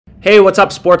Hey, what's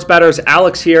up, sports bettors?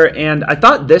 Alex here, and I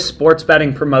thought this sports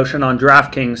betting promotion on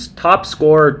DraftKings, Top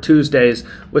Score Tuesdays,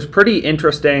 was pretty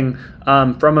interesting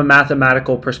from a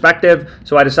mathematical perspective,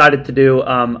 so I decided to do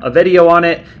a video on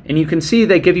it, and you can see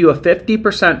they give you a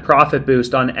 50% profit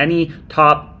boost on any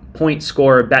top point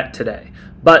scorer bet today.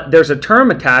 But there's a term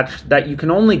attached that you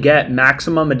can only get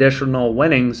maximum additional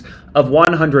winnings of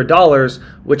 $100,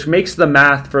 which makes the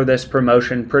math for this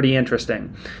promotion pretty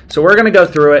interesting. So we're going to go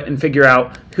through it and figure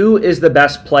out who is the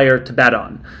best player to bet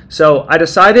on. So I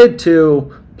decided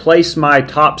to place my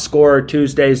Top Scorer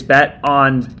Tuesdays bet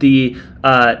on the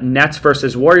Nets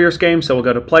versus Warriors game. So we'll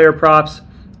go to player props.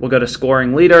 We'll go to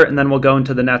scoring leader, and then we'll go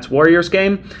into the Nets-Warriors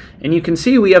game. And you can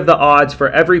see we have the odds for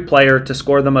every player to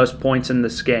score the most points in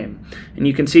this game. And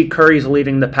you can see Curry's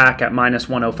leading the pack at minus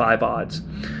 105 odds.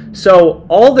 So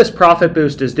all this profit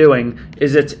boost is doing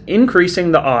is it's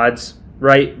increasing the odds,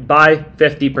 right, by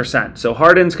 50%. So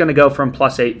Harden's going to go from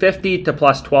plus 850 to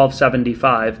plus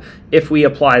 1275 if we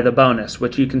apply the bonus,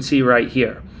 which you can see right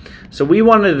here. So we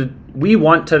want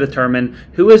to determine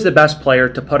who is the best player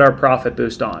to put our profit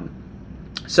boost on.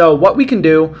 So what we can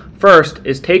do first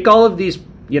is take all of these,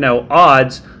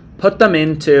 odds, put them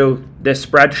into this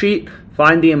spreadsheet,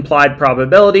 find the implied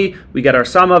probability, we get our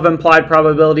sum of implied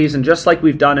probabilities, and just like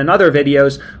we've done in other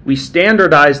videos, we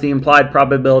standardize the implied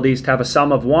probabilities to have a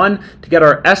sum of 1 to get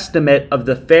our estimate of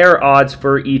the fair odds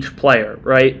for each player,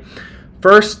 right?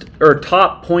 First, or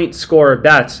top point scorer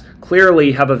bets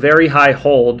clearly have a very high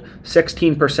hold,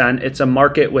 16%. It's a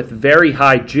market with very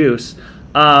high juice.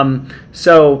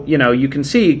 So, you can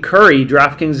see Curry,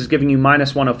 DraftKings is giving you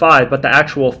minus 105, but the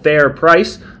actual fair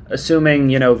price, assuming,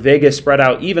 VIG is spread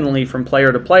out evenly from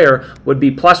player to player, would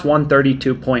be plus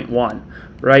 132.1,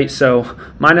 right? So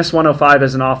minus 105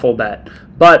 is an awful bet.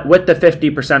 But with the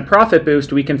 50% profit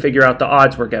boost, we can figure out the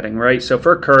odds we're getting, right? So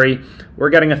for Curry, we're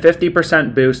getting a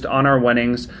 50% boost on our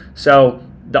winnings. So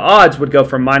the odds would go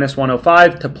from minus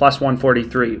 105 to plus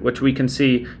 143, which we can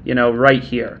see, right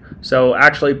here. So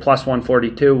actually plus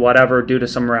 142, whatever, due to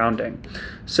some rounding.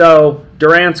 So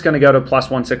Durant's going to go to plus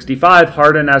 165.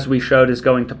 Harden, as we showed, is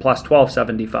going to plus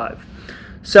 1275.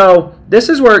 So this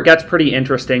is where it gets pretty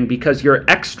interesting because your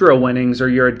extra winnings or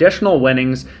your additional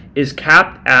winnings is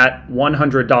capped at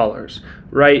 $100,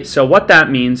 right? So what that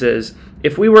means is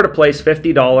if we were to place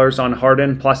 $50 on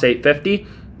Harden plus 850,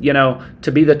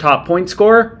 to be the top point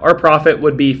scorer, our profit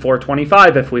would be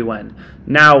 $425 if we win.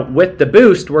 Now, with the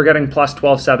boost, we're getting plus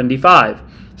 1275.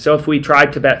 So if we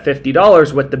tried to bet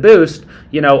 $50 with the boost,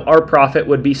 our profit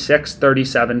would be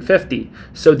 $637.50.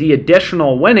 So the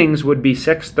additional winnings would be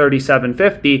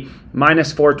 $637.50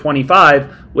 minus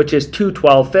 $425, which is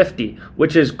 $212.50,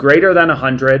 which is greater than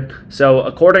 100. So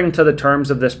according to the terms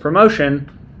of this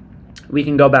promotion, we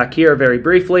can go back here very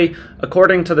briefly.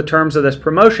 According to the terms of this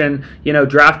promotion,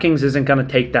 DraftKings isn't going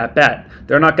to take that bet.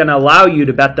 They're not going to allow you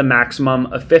to bet the maximum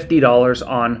of $50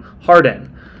 on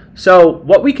Harden. So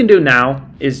what we can do now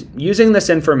is using this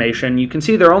information, you can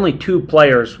see there are only 2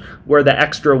 players where the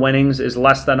extra winnings is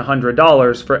less than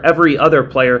 $100. For every other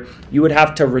player, you would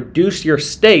have to reduce your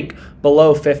stake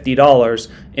below $50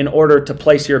 in order to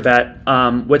place your bet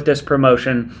with this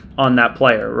promotion on that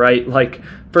player, right? Like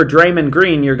for Draymond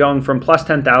Green, you're going from plus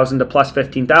 10,000 to plus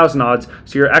 15,000 odds,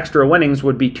 so your extra winnings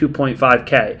would be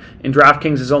 2.5K. And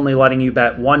DraftKings is only letting you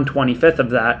bet 1/25th of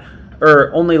that,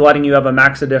 or only letting you have a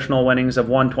max additional winnings of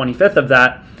 1/25th of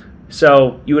that.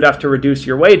 So you would have to reduce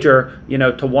your wager, to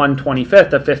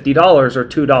 1/25th of $50 or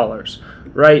 $2,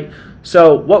 right?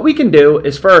 So what we can do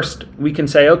is first we can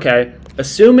say, okay,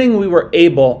 assuming we were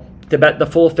able to bet the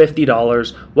full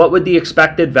 $50, what would the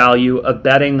expected value of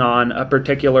betting on a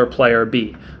particular player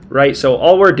be, right? So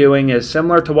all we're doing is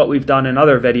similar to what we've done in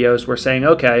other videos. We're saying,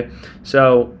 okay,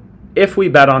 so if we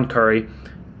bet on Curry,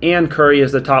 and Curry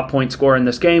is the top point scorer in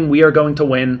this game, we are going to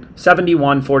win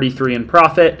 71.43 in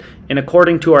profit. And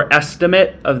according to our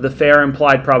estimate of the fair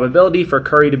implied probability for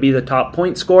Curry to be the top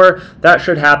point scorer, that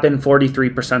should happen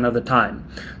 43% of the time.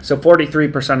 So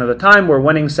 43% of the time, we're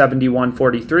winning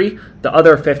 71.43. The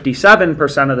other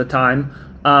 57% of the time,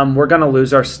 we're going to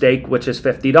lose our stake, which is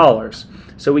 $50.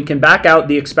 So we can back out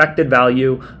the expected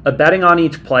value of betting on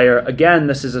each player. Again,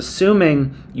 this is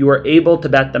assuming you are able to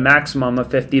bet the maximum of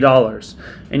 $50.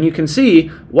 And you can see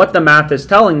what the math is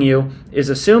telling you is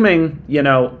assuming,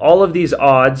 all of these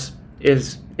odds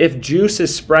is if juice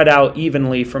is spread out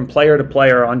evenly from player to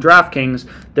player on DraftKings,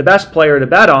 the best player to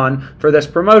bet on for this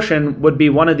promotion would be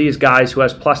one of these guys who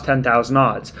has plus 10,000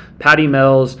 odds. Patty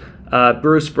Mills,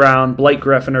 Bruce Brown, Blake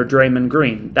Griffin, or Draymond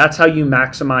Green. That's how you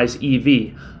maximize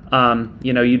EV.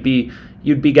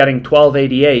 You'd be getting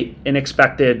 $12.88 in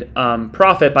expected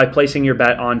profit by placing your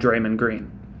bet on Draymond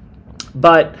Green.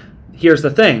 But here's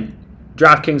the thing.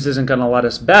 DraftKings isn't going to let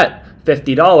us bet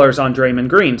 $50 on Draymond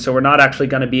Green, so we're not actually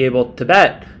going to be able to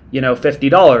bet,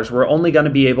 $50. We're only going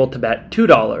to be able to bet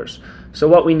 $2. So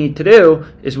what we need to do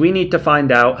is we need to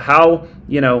find out how,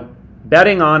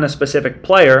 betting on a specific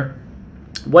player,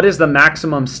 what is the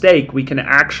maximum stake we can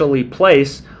actually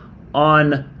place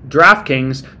on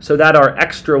DraftKings so that our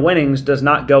extra winnings does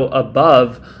not go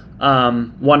above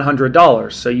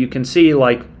 $100. So you can see,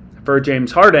 like for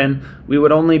James Harden, we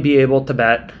would only be able to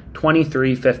bet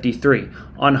 23.53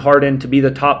 on Harden to be the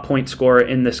top point scorer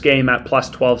in this game at plus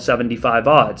 1275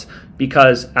 odds,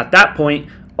 because at that point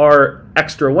our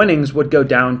extra winnings would go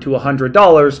down to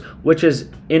 $100, which is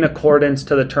in accordance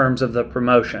to the terms of the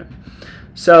promotion.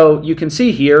 So you can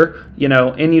see here,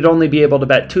 and you'd only be able to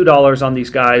bet $2 on these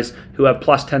guys who have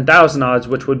plus 10,000 odds,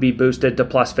 which would be boosted to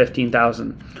plus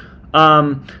 15,000.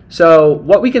 So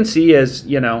what we can see is,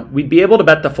 we'd be able to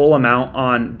bet the full amount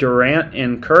on Durant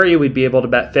and Curry. We'd be able to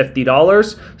bet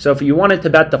 $50. So if you wanted to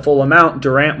bet the full amount,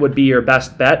 Durant would be your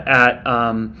best bet at,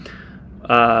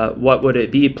 what would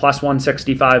it be? Plus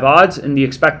 165 odds. And the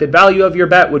expected value of your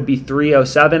bet would be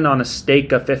 307 on a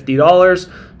stake of $50.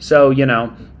 So,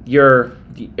 your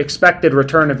expected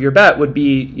return of your bet would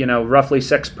be, roughly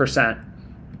 6%.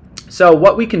 So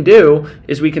what we can do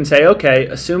is we can say, okay,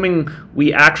 assuming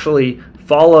we actually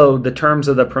follow the terms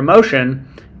of the promotion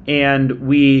and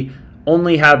we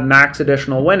only have max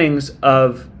additional winnings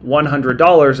of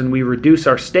 $100 and we reduce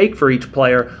our stake for each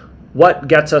player, what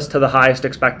gets us to the highest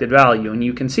expected value? And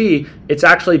you can see it's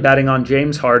actually betting on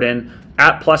James Harden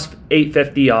at plus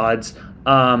 850 odds,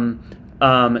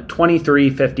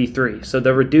 23.53. So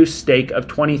the reduced stake of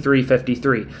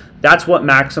 23.53. That's what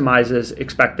maximizes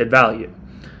expected value.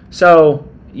 So,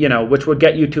 which would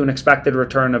get you to an expected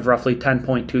return of roughly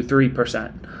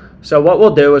 10.23%. So what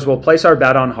we'll do is we'll place our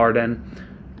bet on Harden.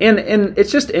 And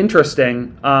it's just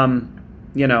interesting,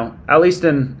 at least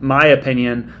in my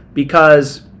opinion,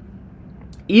 because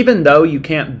even though you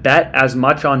can't bet as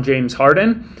much on James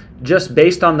Harden, just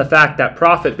based on the fact that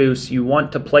profit boosts, you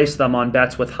want to place them on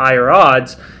bets with higher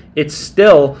odds, it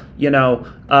still,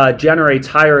 generates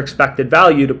higher expected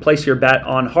value to place your bet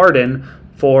on Harden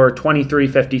for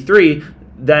 23.53,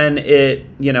 then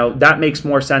that makes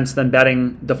more sense than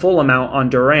betting the full amount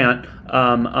on Durant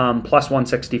plus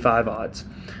 165 odds.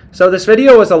 So this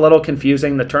video was a little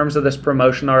confusing. The terms of this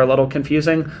promotion are a little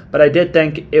confusing, but I did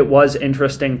think it was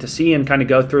interesting to see and kind of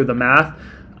go through the math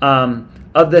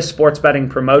of this sports betting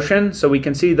promotion. So we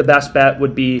can see the best bet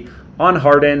would be on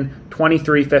Harden,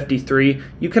 23.53.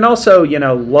 You can also,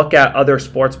 look at other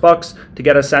sports books to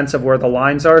get a sense of where the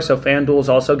lines are. So FanDuel is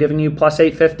also giving you plus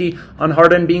 850 on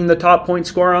Harden being the top point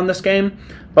scorer on this game.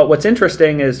 But what's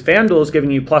interesting is FanDuel is giving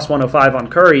you plus 105 on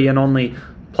Curry and only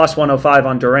plus 105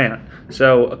 on Durant.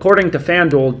 So according to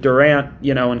FanDuel, Durant,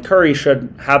 and Curry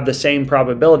should have the same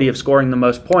probability of scoring the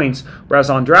most points, whereas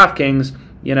on DraftKings,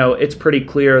 it's pretty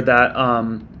clear that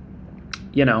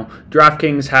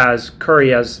DraftKings has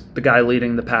Curry as the guy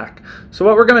leading the pack. So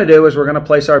what we're going to do is we're going to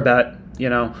place our bet,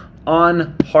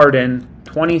 on Harden.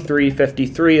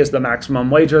 23.53 is the maximum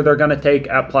wager they're going to take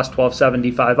at plus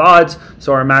 1275 odds.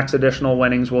 So our max additional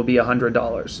winnings will be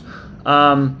 $100.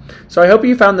 So I hope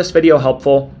you found this video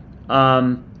helpful.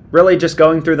 Really just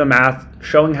going through the math,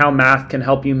 showing how math can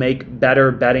help you make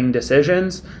better betting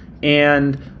decisions.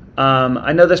 And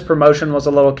I know this promotion was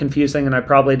a little confusing and I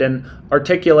probably didn't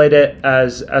articulate it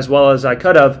as well as I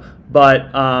could have, but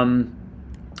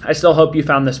I still hope you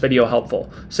found this video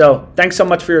helpful. So thanks so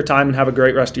much for your time and have a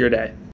great rest of your day.